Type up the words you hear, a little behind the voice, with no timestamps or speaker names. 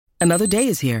Another day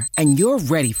is here, and you're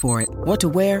ready for it. What to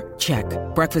wear? Check.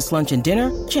 Breakfast, lunch, and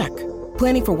dinner? Check.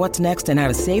 Planning for what's next and how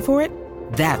to save for it?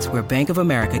 That's where Bank of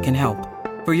America can help.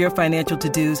 For your financial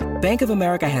to-dos, Bank of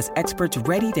America has experts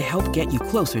ready to help get you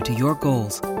closer to your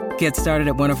goals. Get started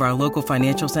at one of our local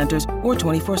financial centers or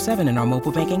 24/7 in our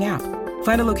mobile banking app.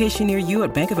 Find a location near you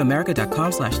at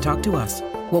bankofamerica.com/talktous.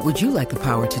 What would you like the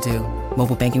power to do?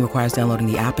 Mobile banking requires downloading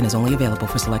the app and is only available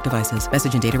for select devices.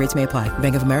 Message and data rates may apply.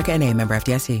 Bank of America N.A., member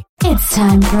FDIC. It's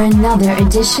time for another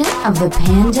edition of the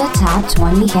Panda Top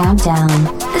 20 Countdown.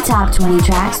 The top 20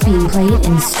 tracks being played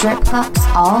in strip clubs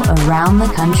all around the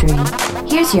country.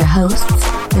 Here's your hosts,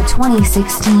 the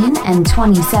 2016 and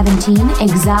 2017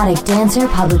 Exotic Dancer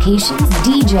Publications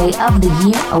DJ of the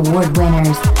Year award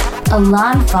winners,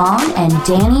 Alon Fong and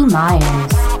Danny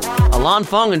Myers. Alon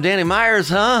Fong and Danny Myers,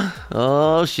 huh?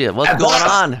 Oh, shit. What's going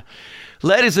on?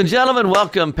 Ladies and gentlemen,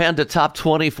 welcome Panda Top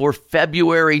 20 for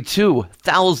February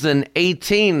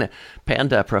 2018.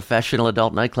 Panda Professional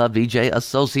Adult Nightclub DJ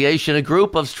Association, a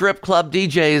group of strip club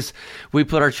DJs. We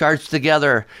put our charts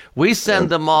together. We send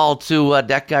them all to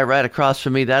that guy right across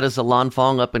from me. That is Alon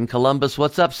Fong up in Columbus.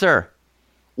 What's up, sir?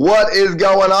 What is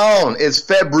going on? It's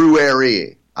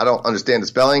February. I don't understand the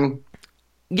spelling.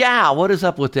 Yeah, what is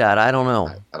up with that? I don't know.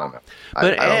 I don't know.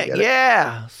 But I don't get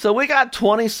it. So we got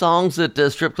 20 songs that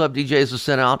strip club DJs have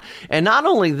sent out. And not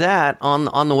only that, on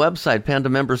the website,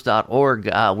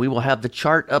 pandamembers.org, we will have the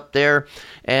chart up there.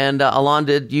 And Alon,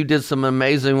 you did some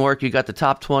amazing work. You got the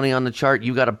top 20 on the chart.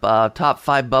 You got a top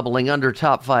 5 bubbling under,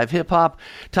 top 5 hip-hop,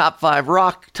 top 5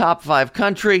 rock, top 5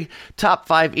 country, top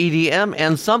 5 EDM,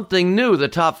 and something new, the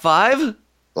top 5...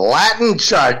 Latin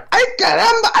chart. Ay,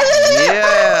 caramba.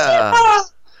 Yeah.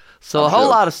 So a whole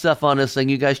lot of stuff on this thing.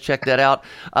 You guys check that out.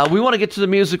 We want to get to the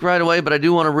music right away, but I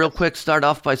do want to real quick start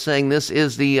off by saying this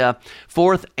is the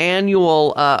fourth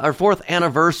anniversary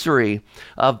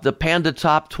of the Panda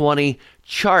Top 20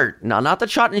 chart. Now, not the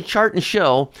chart and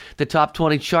show, the Top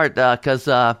 20 chart, because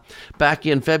back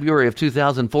in February of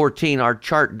 2014, our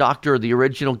chart doctor, the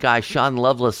original guy, Sean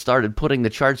Lovelace, started putting the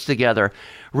charts together.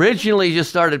 Originally, just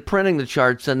started printing the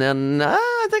charts, and then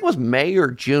I think it was May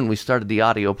or June we started the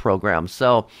audio program.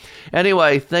 So,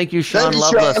 anyway, thank you, Sean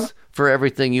Lovelace, for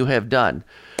everything you have done.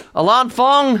 Alon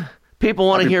Fong, people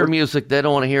want to hear music. They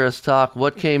don't want to hear us talk.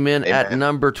 What came in at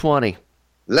number 20?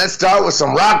 Let's start with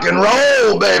some rock and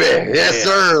roll, baby. Yes,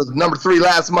 sir. Number 3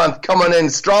 last month, coming in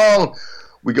strong.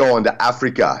 We go into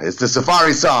Africa. It's the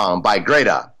Safari Song by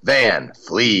Greta Van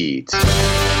Fleet.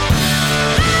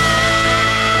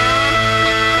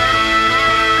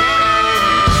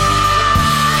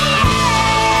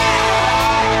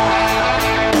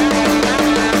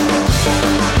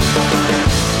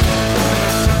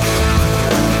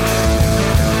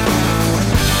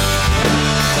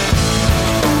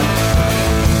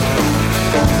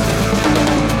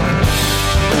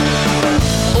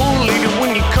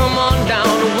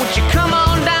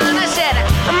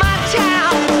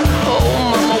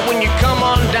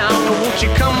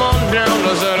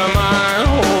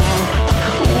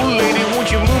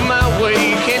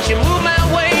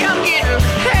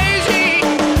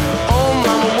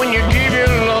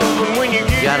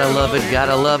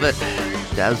 Gotta love it.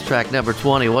 That was track number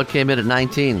 20. What came in at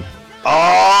 19?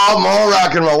 Oh, more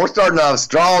rock and roll. We're starting off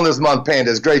strong this month,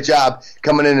 Pandas. Great job.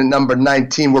 Coming in at number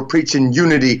 19. We're preaching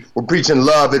unity. We're preaching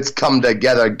love. It's come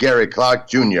together. Gary Clark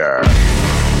Jr.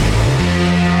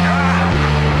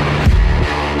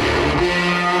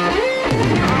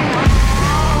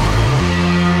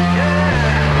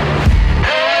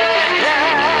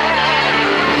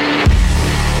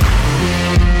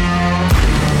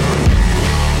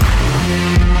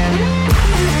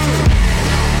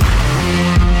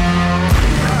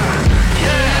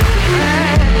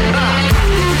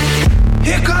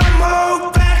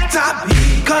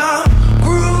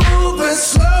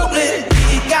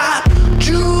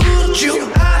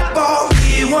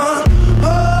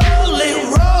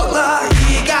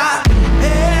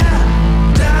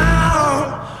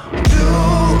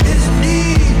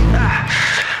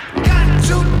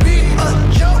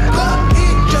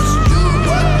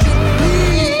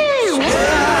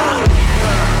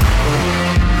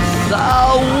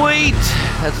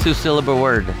 That's two-syllable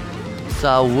word.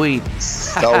 Sweet.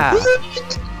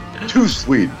 Too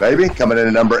sweet, baby. Coming in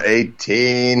at number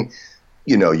 18.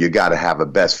 You know, you got to have a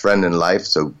best friend in life,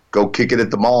 so go kick it at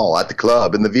the mall, at the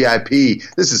club, in the VIP.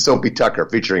 This is Sophie Tucker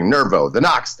featuring Nervo, The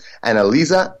Knox, and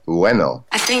Eliza Bueno.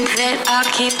 I think that I'll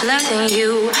keep loving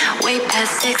you way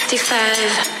past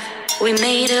 65. We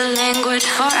made a language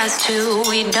for us two.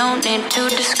 We don't need to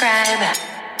describe.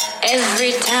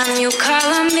 Every time you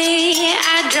call on me,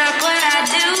 I drop what I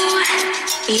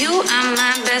do. You are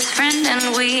my best friend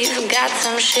and we've got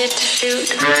some shit to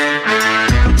shoot.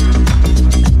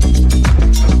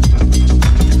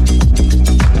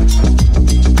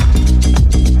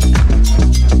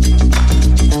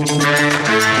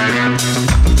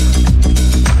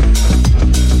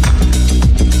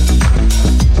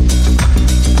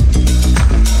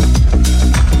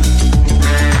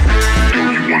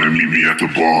 At the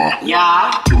bar.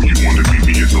 Yeah. Yo, you wanna meet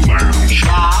me at the lounge.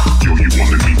 Yeah. Yo, you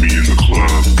wanna meet me in the club.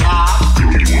 Yeah. Yo,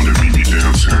 you wanna meet me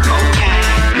downtown. Okay.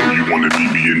 Yo, you wanna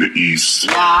meet me in the east.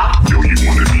 Yeah. Yo, you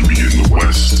wanna meet me in the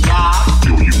west. Yeah.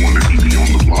 Yo, you wanna meet me on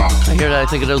the block. I hear that. I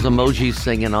think of those emojis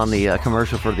singing on the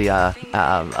commercial for the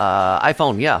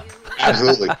iPhone. Yeah.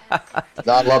 Absolutely.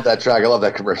 No, I love that track. I love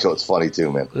that commercial. It's funny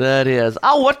too, man. That is.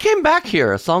 Oh, what came back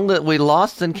here? A song that we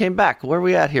lost and came back. Where are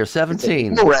we at here?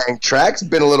 17. Boomerang tracks.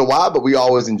 Been a little while, but we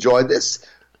always enjoyed this.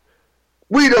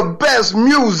 We the best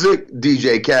music.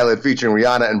 DJ Khaled featuring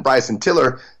Rihanna and Bryson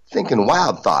Tiller. Thinking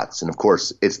Wild Thoughts. And of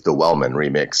course, it's the Wellman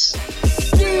remix.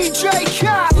 DJ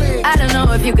Khaled. I don't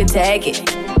know if you could take it.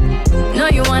 No,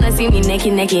 you wanna see me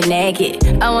naked, naked,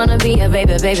 naked. I wanna be a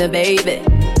baby, baby, baby.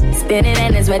 Spinning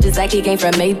in his red just like he came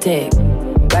from Maytag.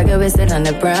 Rocket with it on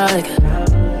the brown like.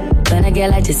 When I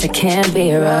get like this, I can't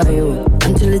be around you.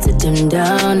 I'm too little to dim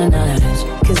down the night.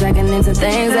 Cause I can into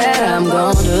things that I'm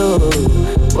gon' do.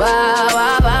 Wow,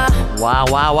 wow, wow. Wow,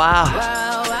 wow, wow.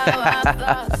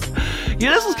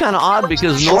 Yeah, this is kind of odd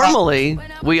because normally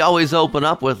we always open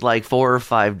up with like 4 or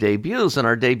 5 debuts, and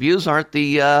our debuts aren't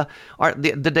the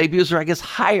debuts are, I guess,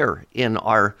 higher in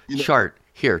our chart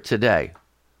here today.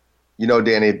 You know,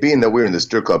 Danny, being that we're in the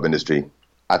strip club industry,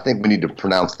 I think we need to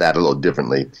pronounce that a little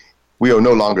differently. We will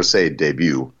no longer say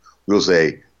debut. We'll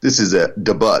say this is a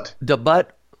debut. Debut?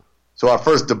 So our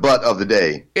first debut of the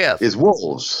day is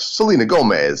Wolves, Selena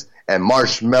Gomez, and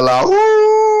Marshmello.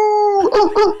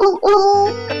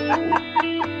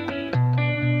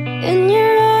 In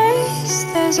your eyes,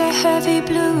 there's a heavy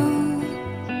blue.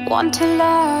 Want to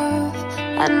love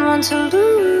and want to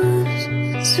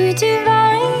lose. Sweet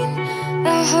divine.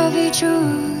 The heavy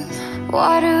truth,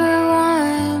 what do I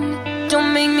want?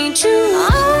 Don't make me choose. I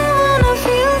wanna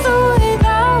feel the way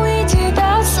that we did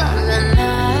that summer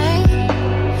night.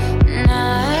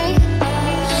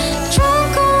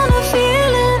 Drunk on a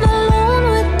feeling alone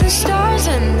with the stars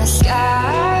in the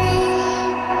sky.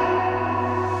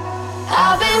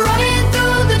 I've been running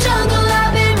through the jungle,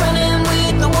 I've been running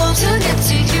with the wolves to get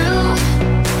to you,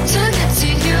 to get to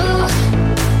you.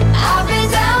 I've been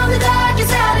down the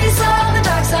darkest alleys of the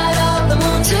dark side of the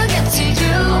moon to get to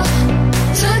you,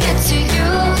 to get to you.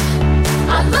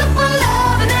 I look for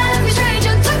love in every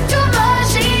stranger, took too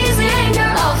much easy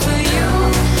anger, all for you,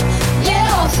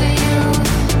 yeah, all for you.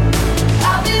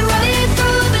 I've been running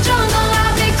through the jungle,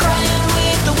 I've been crying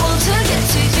with the wolves to get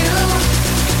to you,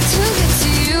 to get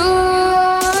to you,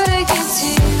 to get to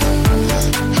you.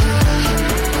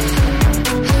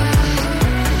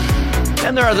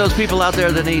 And there are those people out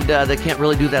there that that can't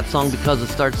really do that song because it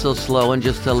starts so slow. And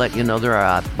just to let you know, there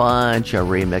are a bunch of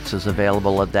remixes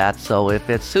available of that. So if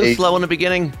it's too slow in the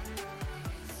beginning,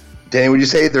 Danny, would you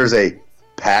say there's a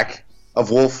pack of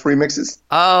Wolf remixes?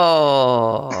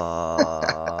 Oh,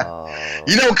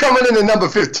 you know, coming in at number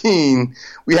 15,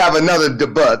 we have another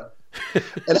debut,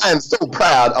 and I am so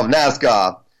proud of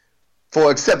NASCAR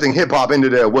for accepting hip hop into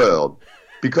their world,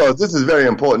 because this is very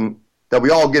important. That we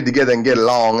all get together and get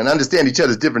along and understand each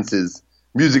other's differences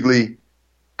musically,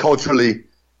 culturally,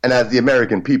 and as the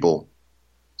American people.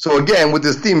 So again, with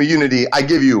this theme of unity, I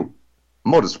give you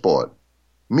Motorsport,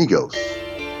 Migos.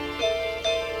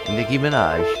 Nicki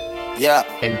Minaj. Yeah.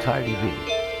 And Cardi B.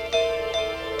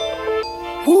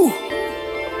 Woo.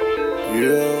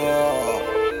 Yeah.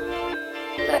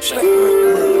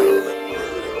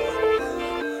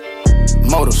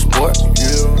 Motorsport,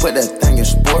 put that thing in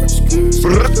sports.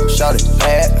 Shout it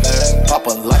bad, pop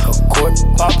it like a court.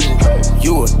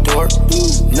 You a dork,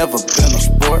 never been a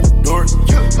sport.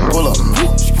 Pull up,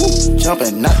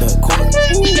 jumping out the court.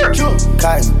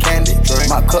 Cotton candy,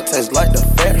 my cup tastes like the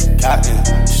fair.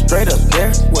 Straight up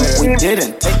there, we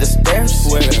didn't take the stairs.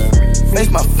 Face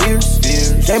my fears,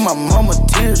 gave my mama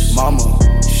tears.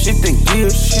 Shifting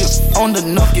gears, on the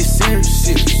knock get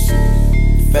serious.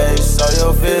 Face all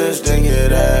your fears, then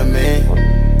get at me.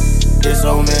 Get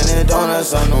so many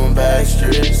donuts on them back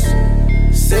streets.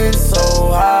 Sit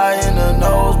so high in the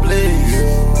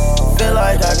nosebleeds. Feel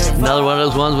like I can. Another one of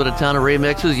those ones with a ton of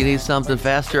remixes. You need something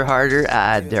faster, harder.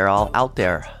 They're all out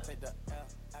there.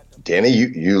 Danny,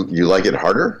 you like it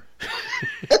harder?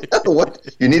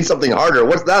 What? You need something harder.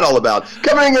 What's that all about?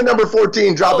 Coming in at number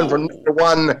 14, dropping from number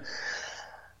 1.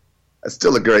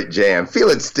 Still a great jam. Feel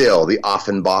It Still, the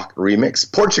Offenbach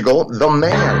remix. Portugal, The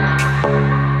Man.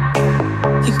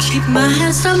 I keep my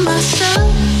hands on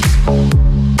myself.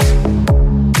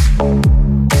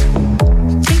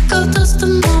 Think I'll dust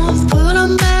them off, put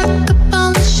them back up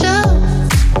on the shelf.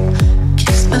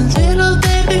 Kiss my little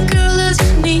baby girl as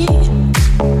you need.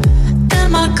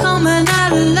 Am I coming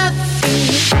out of left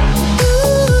field?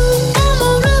 Ooh, I'm a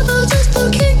rebel just for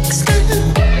kicks now.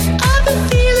 I've been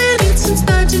feeling it since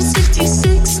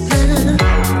 1966 now.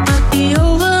 Might be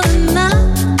over now,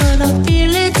 but I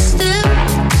feel it still.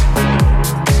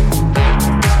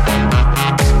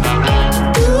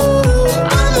 Ooh,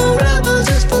 I'm a rebel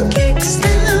just for kicks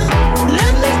now.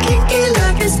 Let me kick it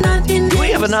like it's 1986. Do we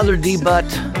have another debut?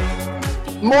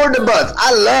 More debuts.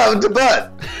 I love debut.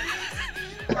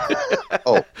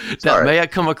 Oh, That sorry. may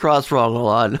have come across wrong,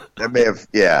 Alon. That may have,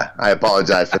 yeah, I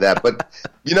apologize for that. But,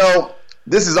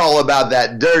 this is all about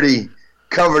that dirty,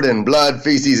 covered in blood,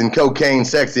 feces, and cocaine,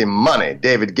 sexy money.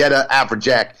 David Guetta,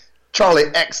 Afrojack, Charlie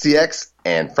XCX,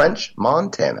 and French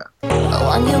Montana.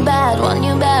 Want you bad, want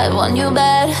you bad, want you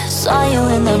bad. Saw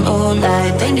you in the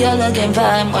moonlight, think you're looking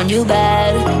fine. Want you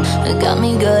bad, it got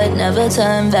me good, never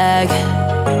turn back.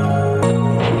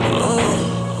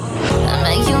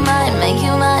 Make you mine, make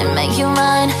you mine, make you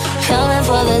mine. Coming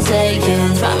for the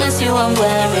taking. Promise you I'm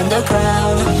wearing the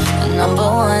crown. Number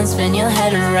 1, spin your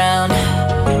head around.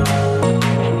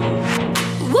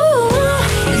 Woo!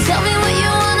 Tell me what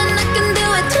you want and I can do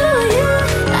it to you.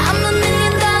 I'm $1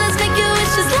 million, make your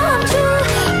wishes come true.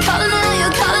 Calling out, you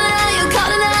calling out, you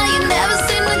calling out. You never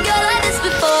seen a girl like this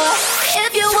before.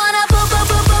 If you wanna put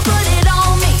it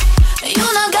on me, you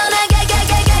not gonna get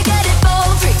it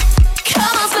for free.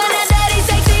 Come on, spend that dirty,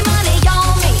 sexy money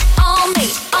on me, on me,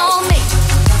 on me.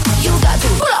 You got to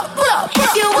pull up.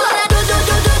 If you wanna do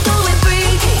it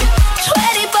freaky.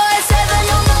 24/7,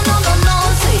 no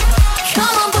sleep.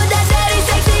 Come on, put that dirty,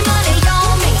 sexy money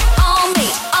on me, on me,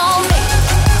 on me.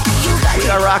 You got We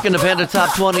are rocking the Panda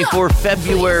Top 20 for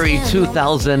February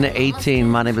 2018.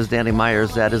 My name is Danny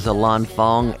Myers. That is Alon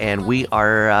Fong. And we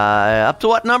are up to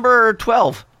what number?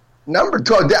 12. Number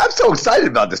 12. I'm so excited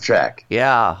about this track.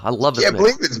 Yeah, I love this Can't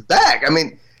mix. believe it's back. I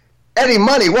mean, Eddie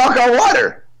Money, Walk on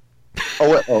Water.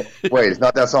 Oh, wait, it's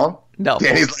not that song? No.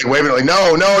 Danny's like waving, like,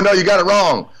 no, you got it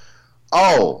wrong.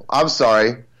 Oh, I'm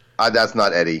sorry. That's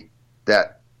not Eddie.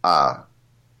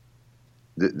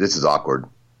 This is awkward.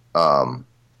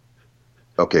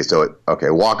 Okay,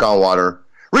 Walk on Water.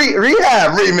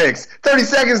 Rehab remix, 30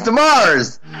 Seconds to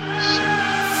Mars.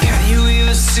 Can you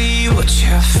even see what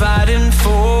you're fighting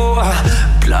for?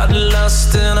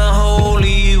 Bloodlust in a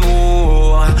holy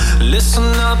war. Listen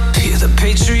up, hear the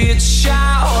patriots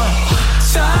shout.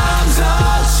 Times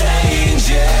are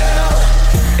changing.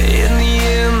 In the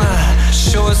end,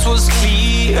 choice was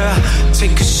clear.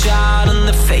 Take a shot in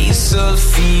the face of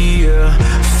fear.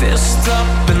 Fist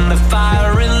up in the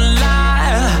firing line.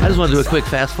 I just want to do a quick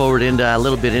fast forward into a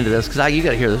little bit into this because you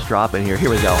got to hear this drop in here. Here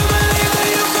we go.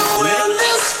 Win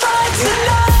this fight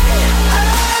tonight.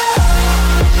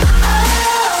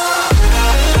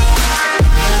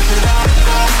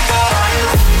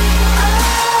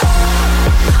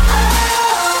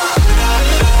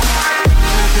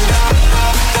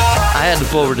 I had to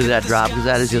forward to that drop because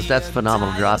that's a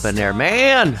phenomenal drop in there.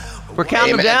 Man, we're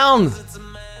counting Amen. down.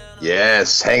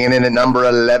 Yes, hanging in at number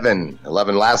 11.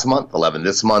 11 last month, 11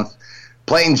 this month.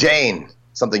 Plain Jane,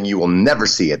 something you will never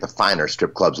see at the finer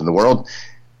strip clubs in the world.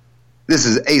 This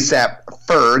is ASAP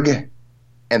Ferg,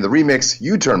 and the remix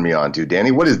you turned me on to,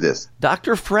 Danny. What is this?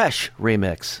 Dr. Fresh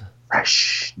remix.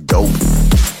 Fresh, dope.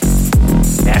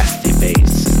 Nasty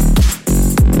bass.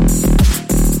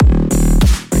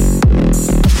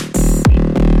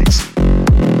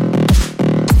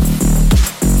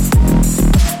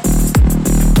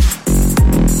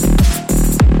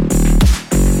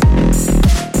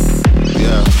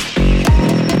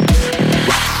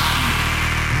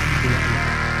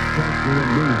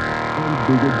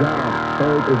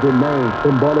 Is the name,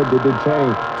 embroidered did the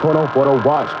chain, torn off for the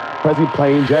watch, Prezi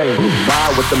Plain Jane,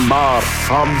 ride with the mob,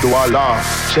 Alhamdulillah,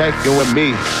 check you and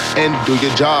me, and do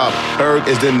your job, Berg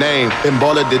is the name,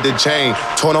 embroidered did the chain,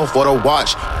 torn off for the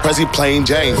watch, Prezi Plain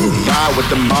Jane, ride with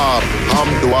the mob,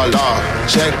 Alhamdulillah,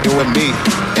 check you and me,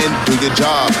 and do your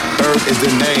job, Berg is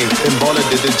the name, embroidered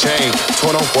did the chain,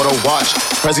 torn off for the watch,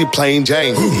 Prezi Plain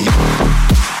Jane.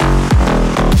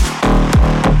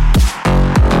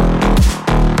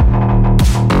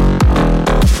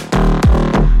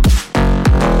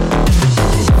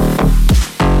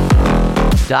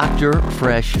 Dr.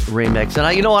 Fresh remix.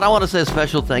 And you know what? I want to say a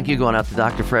special thank you going out to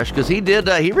Dr. Fresh because he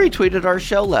retweeted our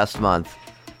show last month.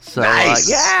 So, nice.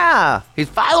 Yeah, he's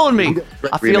following me.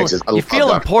 You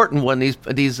feel important when these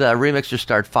remixers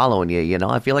start following you, you know?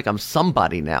 I feel like I'm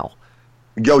somebody now.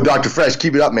 Yo, Dr. Fresh,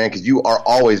 keep it up, man, because you are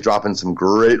always dropping some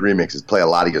great remixes. Play a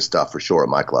lot of your stuff for sure at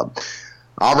my club.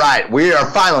 All right, we are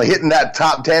finally hitting that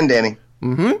top 10, Danny.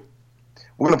 Mm-hmm.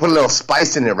 We're going to put a little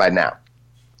spice in it right now.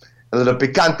 A little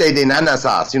picante de nana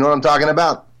sauce. You know what I'm talking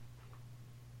about?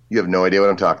 You have no idea what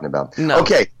I'm talking about. No.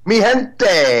 Okay, mi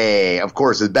gente, of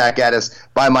course, is back at us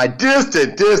by my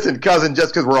distant cousin,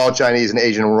 just because we're all Chinese and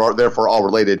Asian and we're therefore all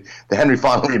related, the Henry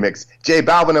Fong remix, J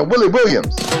Balvin and Willie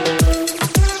Williams.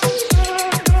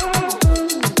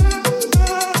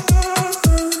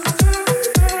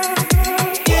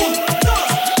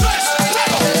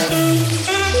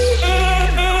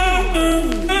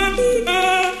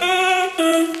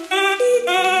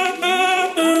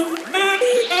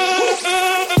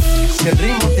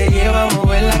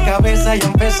 Y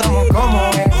empezamos como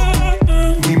es.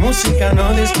 Mi música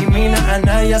no discrimina a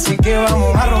nadie, así que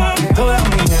vamos a romper. Toda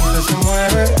mi gente se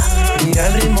mueve, mira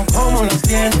el ritmo como los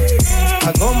tiene.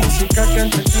 Hago música que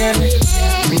entretiene,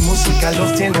 mi música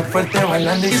los tiene fuerte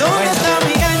bailando y ¿dónde está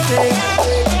mi gente?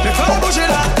 Mejor bouger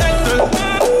la tête.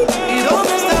 ¿Y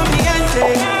dónde está mi gente?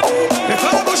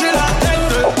 Mejor bouger la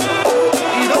tête.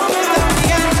 ¿Y dónde está mi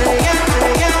gente?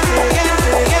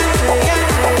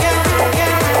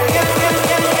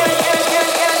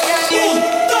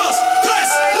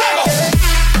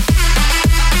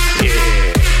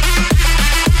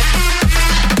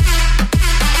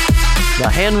 The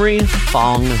Henry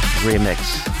Fong remix.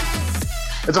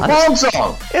 It's a Fong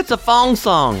song. It's a Fong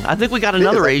song. I think we got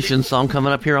another Asian song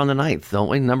coming up here on the 9th, don't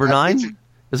we? Number 9?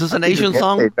 Is this an Asian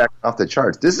song? Back off the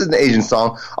charts. This is an Asian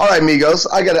song. All right, amigos.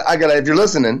 I gotta. If you're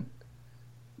listening,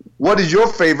 what is your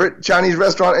favorite Chinese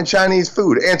restaurant and Chinese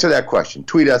food? Answer that question.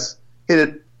 Tweet us. Hit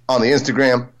it on the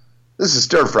Instagram. This is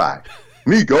Stir Fry.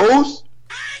 Migos.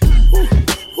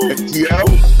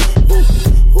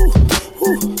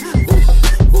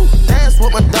 Dance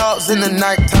with my dogs in the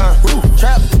nighttime.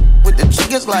 Trap with the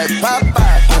chickens like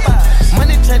Popeye.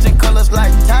 Money changing colors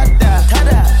like tie-dye.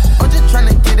 I'm just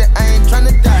tryna get it, I ain't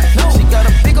tryna die. She got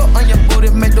a big ol' on your booty,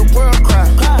 make the world cry.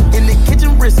 In the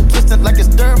kitchen, wrist twisted like it's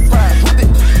stir fry.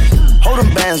 Hold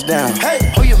them bands down,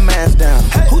 hold your mans down.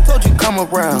 Who told you come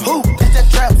around? It's that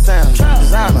trap sound.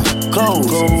 Designer, clothes,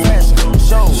 fashion,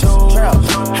 shows, trap,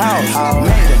 house,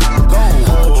 made it, gold.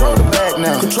 Control the bag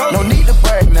now, no need to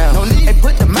brag now. Hey,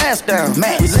 put the mask down,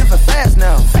 we living fast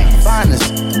now.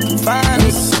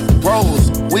 Finest, rolls,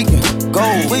 we can go,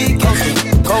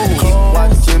 coast, keep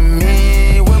watching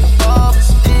me when Bob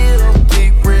still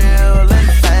keep real and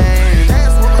fame.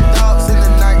 Dance with my dogs in the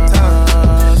nighttime.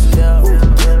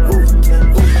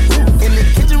 In the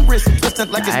kitchen, wrist twisted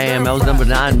like it's Damn, that was number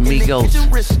 9, Migos,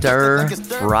 Stir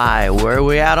Fry. Where are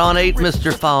we at on 8,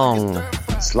 Mr. Fong?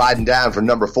 Sliding down from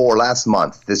number 4 last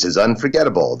month. This is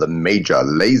Unforgettable, the Major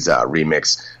Lazer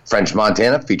remix. French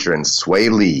Montana featuring Sway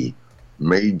Lee.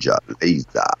 Major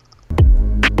Lazer.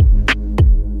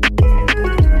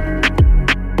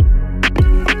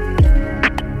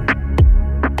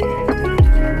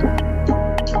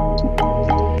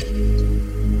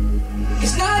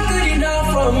 It's not good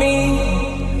enough for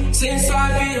me since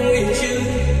I've been with you.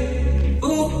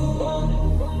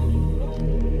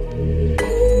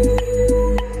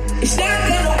 It's not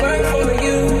gonna work for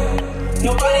you.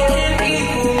 Nobody can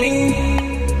equal me.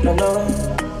 No.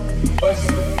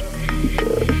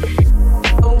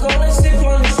 I'm gonna stick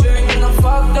on the string and I'm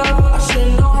fucked up. I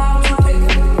shouldn't know how to pick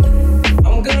it.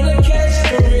 I'm gonna catch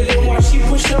the rhythm while she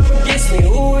push up against me.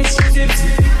 Ooh, it's tipsy.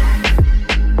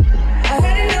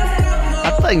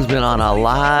 That thing's been on a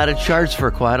lot of charts for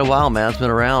quite a while, man. It's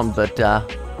been around, but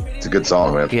it's a good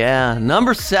song, man. Yeah,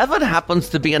 number 7 happens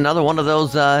to be another one of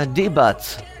those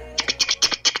D-butts.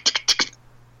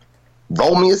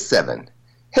 Roll me a 7.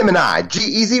 Him and I,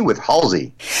 G-Eazy with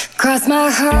Halsey. Cross my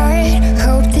heart,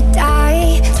 hope to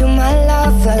die. To my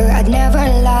lover, I'd never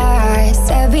lie.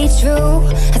 Said be true,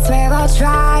 I swear I'll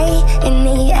try. In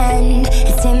the end,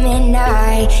 it's him and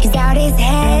I. He's out his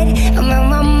head, I'm on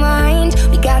my mind.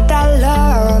 We got that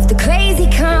love, the crazy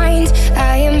kind.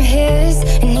 I am his,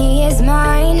 and he is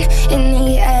mine. In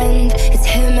the end, it's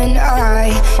him and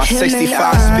I. My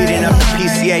 65 speeding up the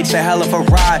PCH, a hell of a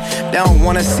ride. They don't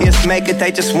wanna see us make it,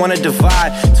 they just wanna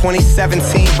divide.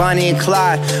 2017, Bonnie and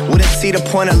Clyde. Wouldn't see the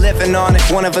point of living on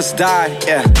if one of us died.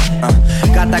 Yeah,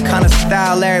 got that kind of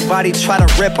style everybody try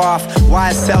to rip off.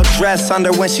 YSL dress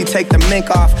under when she take the mink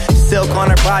off. Silk on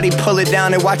her body, pull it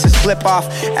down and watch it slip off.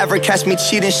 Ever catch me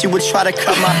cheating, she would try to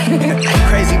cut my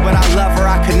crazy, but I love her.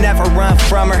 I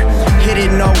from her. Hit it,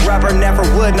 no rubber, never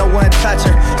would, no one touch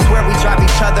her. Swear we drive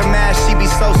each other mad, she be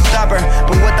so stubborn.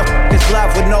 But what the f is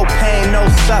love with no pain, no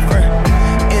suffer?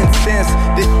 Incense,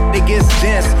 this it gets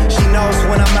dense. She knows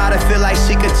when I'm out, I feel like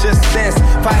she could just sense.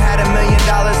 If I had $1 million,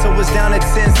 it was down to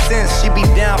 10 cents. She'd be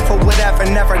down for whatever,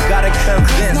 never gotta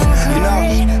convince. You know?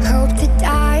 Hope to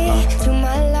die to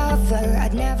my lover.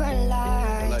 I'd never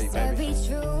lie. Be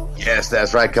true. Yes,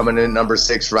 that's right. Coming in at number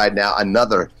 6 right now.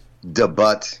 Another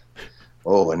debut.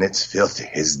 Oh, and it's filthy.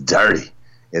 It's dirty.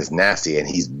 It's nasty. And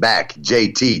he's back.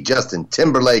 JT, Justin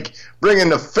Timberlake, bringing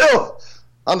the filth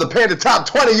on the Panda Top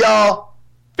 20, y'all.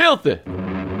 Filthy.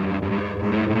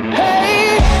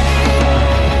 Hey,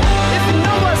 if you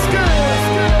know what's good,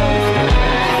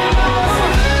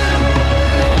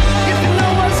 if you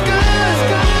know what's good,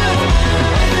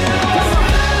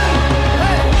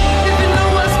 hey, if you know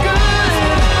what's good.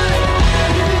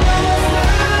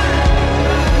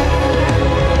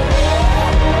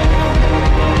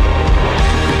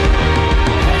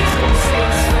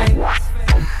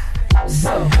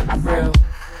 So real.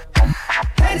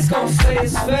 Haters gon' say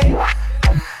it's fake.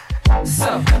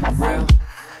 So real.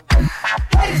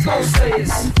 Haters gon' say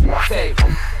it's fake.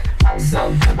 So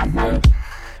real.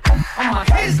 All my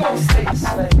haters gon' say it's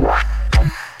fake.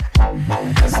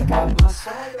 Cause I got my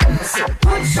soul. I said,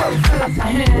 put your filthy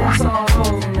hands all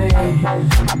over me.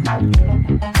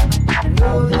 No,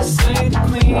 this ain't the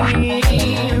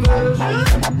clean version.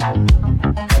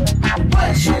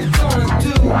 What you gonna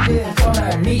do with all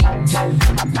that meat?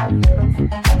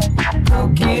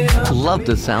 Love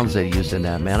the sounds they used in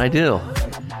that, man. I do.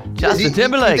 Justin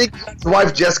Timberlake. You think his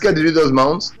wife Jessica to do those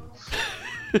moans?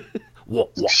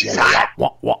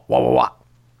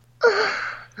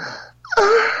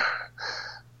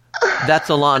 That's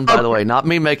Alon, by the way, not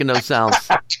me making those sounds.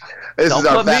 This Don't is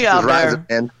our put me out fastest there. rising,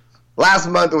 man. Last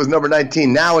month it was number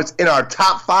 19. Now it's in our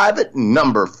top 5 at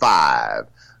number 5.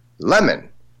 Lemon,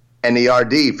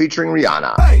 NERD, featuring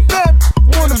Rihanna. Hey,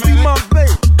 wanna be my babe.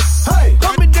 Hey,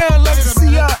 hold me down like the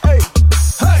CIA. Hey,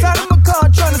 side of my car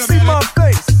trying to see my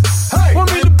face. Hey,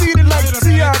 want me to beat it like the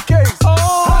TIK. Oh,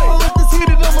 hey, if this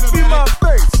heated, I'ma be my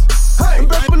face. Hey, and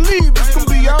best believe it's gonna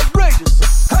be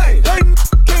outrageous. Hey,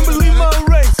 can't believe my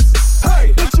race.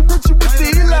 Hey, hit you with the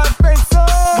Eli face. Oh,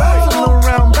 bouncing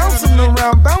around, bouncing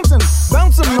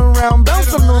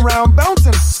around,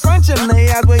 bouncing, scrunching they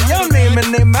ass with your name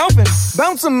and they mouthing.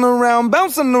 Bouncing around,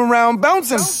 bouncing.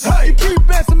 Hey, you keep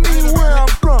asking me where I'm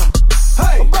from.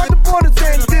 Hey, about the borders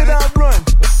and did I run?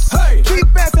 Hey, keep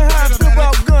asking how I feel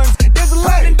about guns. There's a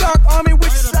light and dark army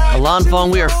which side. Alon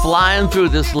Fong, we are flying through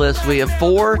this list. We have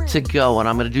 4 to go, and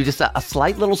I'm going to do just a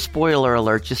slight little spoiler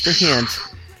alert, just a hint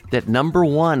that number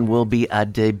 1 will be a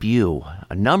debut.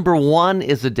 Number 1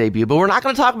 is a debut, but we're not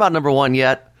going to talk about number 1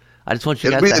 yet. I just want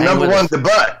you guys to hang number with 1 us.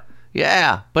 debut.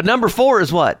 Yeah, but number 4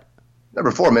 is what?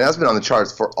 Number 4, man, that's been on the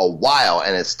charts for a while,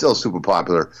 and it's still super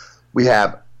popular. We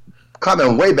have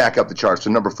climbing way back up the charts to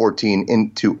number 14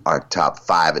 into our top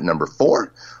 5 at number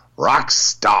 4,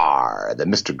 Rockstar, the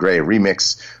Mr. Grey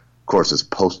remix. Of course, is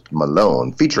Post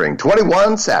Malone featuring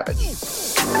 21 Savage.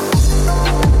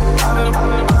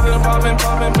 I've been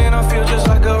popping, man, I feel just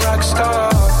like a rock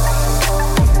star.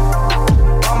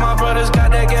 All my brothers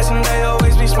got that gas and they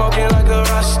always be smoking like a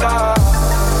rock star.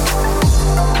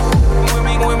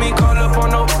 When we caught up on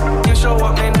no, you show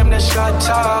up, man, them the shot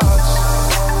tops.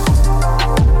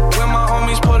 When my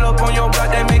homies pull up on your block,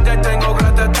 they make that thing go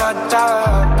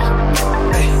grata-ta-ta.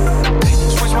 Hey,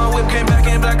 switch my whip, came back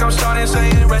in black, I'm starting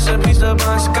saying recipes to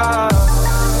Bon Scott.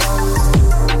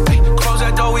 Close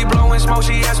that door, we blowing smoke.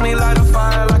 She asked me light a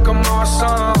fire like I'm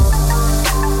awesome.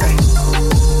 Hey,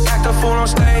 act a fool on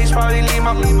stage, probably leave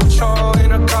my control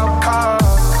in a cop car.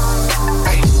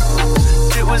 Hey,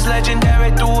 it was legendary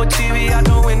through a TV out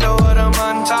the window of the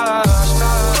montage.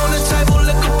 On the table,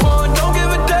 liquor porn, don't give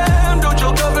a damn. Don't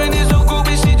your girlfriend is a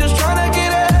groupie, she just tryna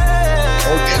get in.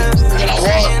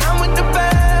 Saying I'm with the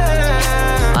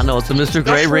band. I know it's a Mr.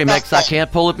 Grey remix. I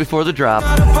can't pull it before the drop.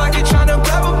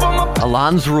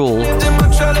 Alon's rule.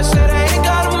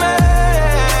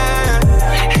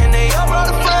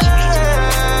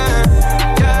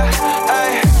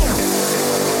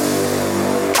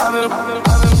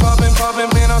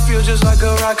 Just like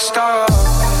a rock star.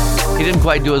 He didn't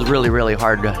quite do his really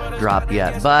hard drop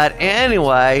yet. But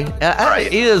anyway,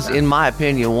 it is, in my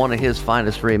opinion, one of his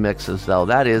finest remixes, though.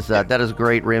 That is a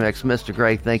great remix. Mr.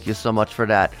 Grey, thank you so much for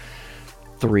that.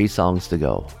 3 songs to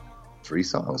go. 3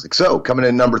 songs. So, coming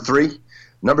in number 3.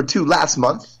 Number 2 last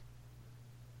month.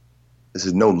 This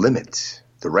is No Limit.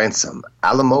 The Ransom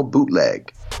Alamo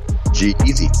Bootleg.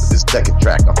 G-Eazy with his second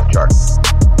track off the chart.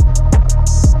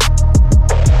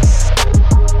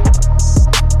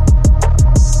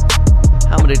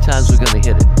 many times we're going to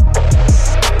hit it.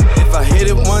 If I hit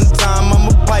it one time, I'm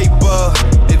a piper.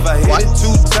 If I hit it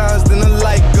 2 times, then I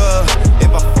like her.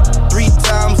 If I 3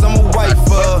 times, I'm a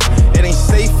wifer. It ain't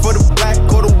safe for the black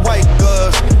or the white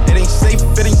girls. It ain't safe,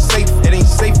 it ain't safe, it ain't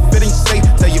safe, it ain't safe.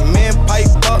 Tell your man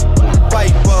pipe up,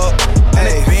 pipe up. And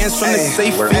the bands from the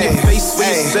safe in your face when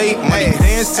you say money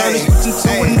dance turn this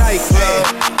into a nightclub.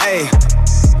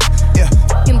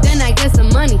 And then I get some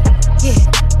money, yeah.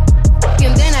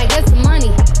 And then I get some money,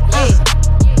 yeah.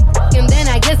 And then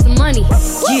I get some money,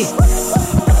 yeah.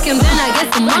 And then I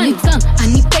get some money. I need tongue, I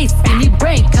need face, I need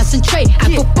brain, concentrate.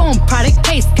 I perform product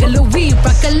taste, killer weed,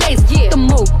 rock a lace. Yeah. The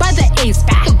move by the ace,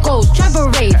 the goals, travel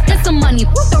race. Get some money,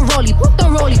 put the rollie,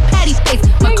 patty face.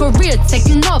 My career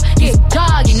taking off, he's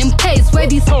jogging in pace. Where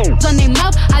these hoes on their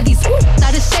mouth, are these hoops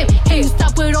out of shape? Can you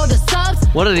stop with all the subs?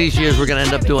 One of these years, we're going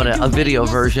to end up doing a video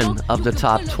version of the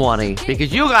top 20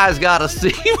 because you guys got to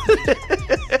see.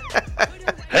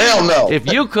 Hell no.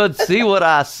 If you could see what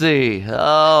I see.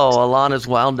 Oh, Alana's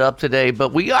wound up today,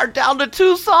 but we are down to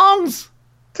 2 songs.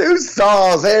 2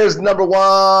 songs. Here's number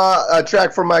 1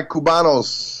 track for my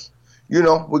Cubanos. You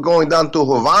know, we're going down to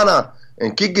Havana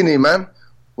and kicking it, man,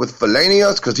 with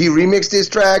Felanios because he remixed this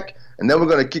track. And then we're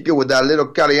going to kick it with that little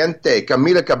caliente,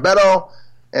 Camila Cabello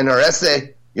and her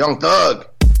essay, Young Thug.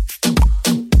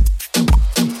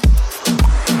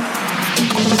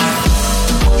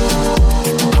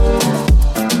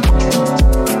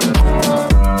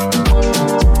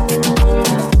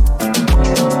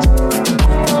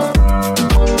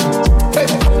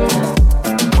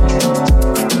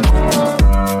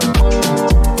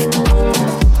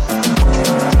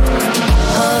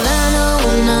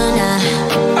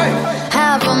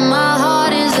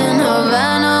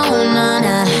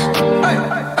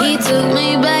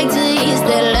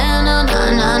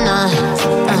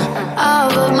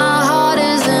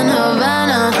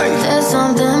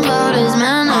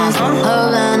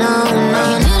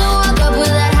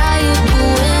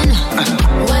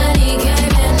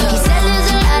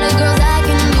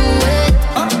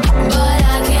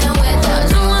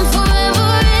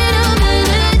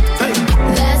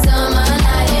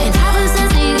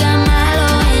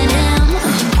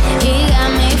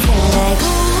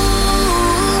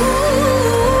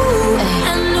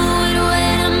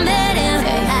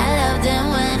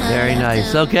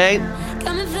 Okay,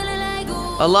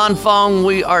 Alan Fong,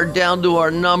 we are down to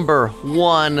our number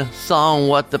 1 song,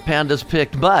 What the Pandas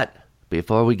Picked. But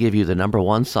before we give you the number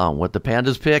 1 song, What the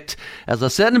Pandas Picked, as I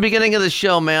said in the beginning of the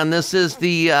show, man, this is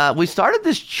the, we started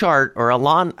this chart, or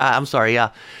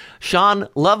Sean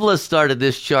Loveless started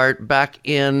this chart back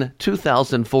in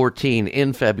 2014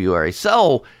 in February.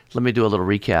 So let me do a little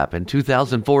recap. In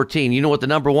 2014, you know what the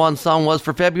number 1 song was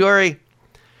for February?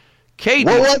 Katy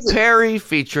Perry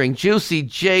featuring Juicy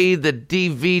J, the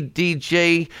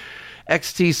DVDJ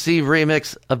XTC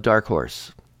remix of Dark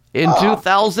Horse. In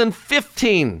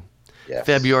 2015,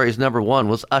 February's number 1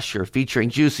 was Usher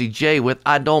featuring Juicy J with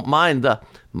I Don't Mind, the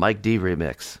Mike D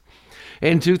remix.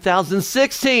 In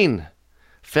 2016,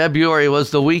 February was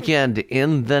The Weeknd,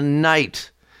 In the Night.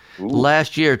 Ooh.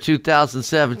 Last year,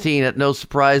 2017, at no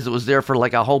surprise, it was there for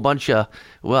like a whole bunch of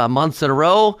months in a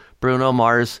row, Bruno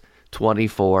Mars,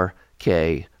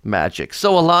 24K Magic.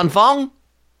 So, Alan Fong,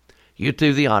 you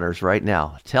do the honors right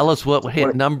now. Tell us what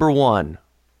hit number 1.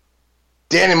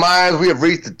 Danny Myers, we have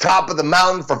reached the top of the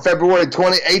mountain for February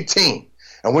 2018.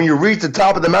 And when you reach the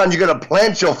top of the mountain, you're going to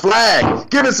plant your flag.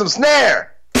 Give it some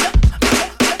snare.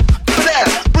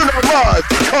 That's Bruno Mars,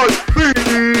 Cardi.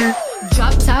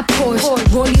 Drop top Porsche,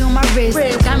 rollie on my wrist,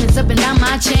 diamonds up and down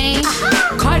my chain.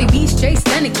 Cardi B straight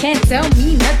stunning, can't tell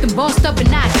me nothing. Bossed up and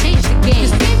I changed the game.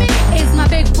 It's my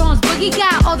big bronze boogie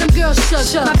got all them girls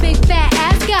shook. My big fat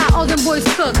ass got all them boys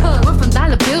cooked. We're from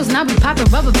dollar bills, now we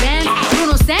popping rubber bands.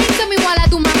 Bruno sang to me while I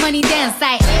do my money dance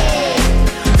like hey.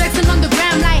 Flexing on the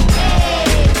ground like hey.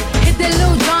 Hit that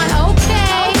Lil Jon,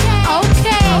 okay.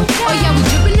 Oh yeah, we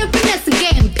dripping the finesse and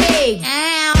getting paid.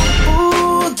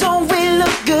 Ooh, don't we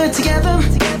look good together?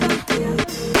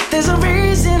 There's a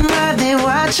reason why they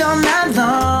watch all night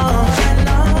long.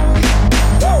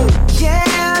 Yeah,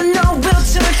 I know we'll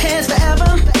turn heads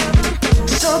forever.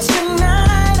 So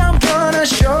tonight I'm gonna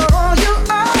show you off.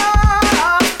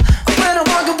 When I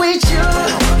walk with you,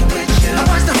 I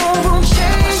watch the whole room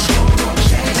change.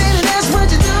 Baby, that's what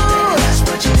you do.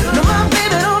 No, my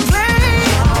baby don't play.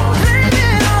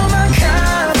 Blaming all my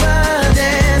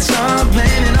confidence, I'm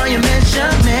blaming all your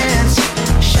measurements.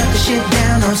 Shut the shit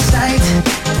down on sight.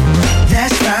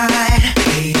 That's right.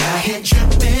 Hey, I hit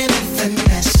dripping in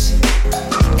finesse.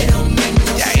 It don't make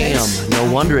no sense.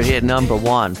 No wonder it hit at number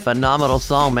 1. Phenomenal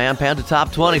song, man. Panda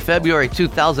Top 20, February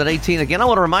 2018. Again, I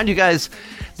want to remind you guys,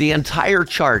 the entire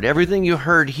chart, everything you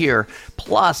heard here,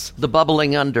 plus the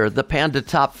bubbling under, the Panda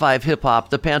Top 5 hip-hop,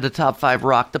 the Panda Top 5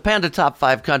 rock, the Panda Top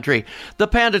 5 country, the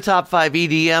Panda Top 5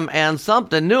 EDM, and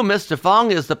something new, Mr.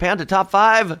 Fong, is the Panda Top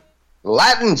 5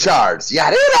 Latin charts.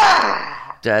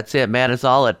 Yadida! That's it, man. It's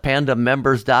all at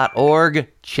pandamembers.org.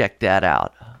 Check that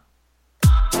out.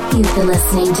 You've been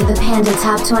listening to the Panda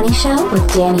Top 20 Show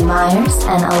with Danny Myers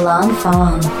and Alon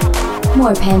Fong.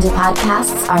 More Panda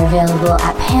podcasts are available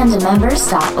at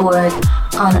pandamembers.org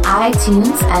on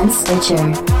iTunes and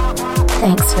Stitcher.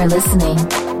 Thanks for listening.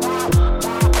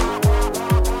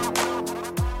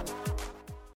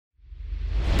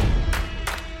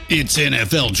 It's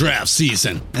NFL draft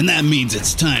season, and that means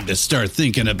it's time to start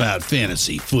thinking about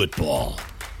fantasy football.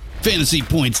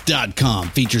 FantasyPoints.com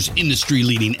features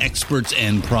industry-leading experts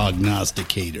and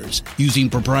prognosticators using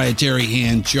proprietary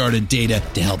hand-charted data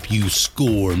to help you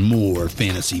score more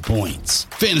fantasy points.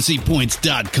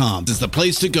 FantasyPoints.com is the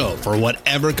place to go for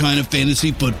whatever kind of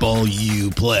fantasy football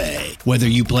you play. Whether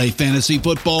you play fantasy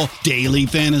football, daily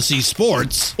fantasy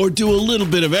sports, or do a little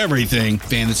bit of everything,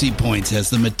 Fantasy Points has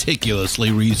the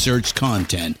meticulously researched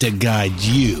content to guide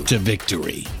you to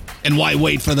victory. And why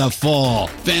wait for the fall?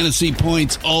 Fantasy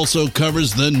Points also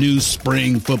covers the new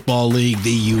spring football league,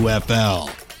 the UFL.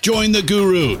 Join the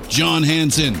guru, John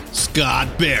Hansen,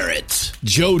 Scott Barrett,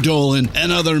 Joe Dolan,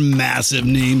 and other massive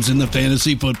names in the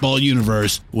fantasy football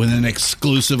universe with an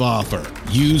exclusive offer.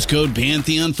 Use code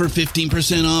Pantheon for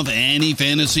 15% off any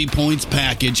Fantasy Points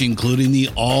package, including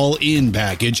the all-in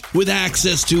package, with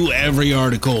access to every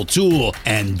article, tool,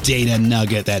 and data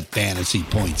nugget that Fantasy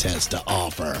Points has to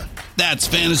offer. That's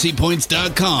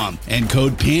FantasyPoints.com and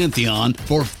code Pantheon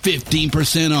for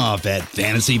 15% off at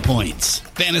Fantasy Points.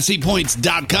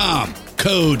 FantasyPoints.com,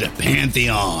 code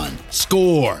Pantheon.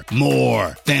 Score more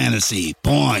fantasy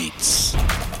points.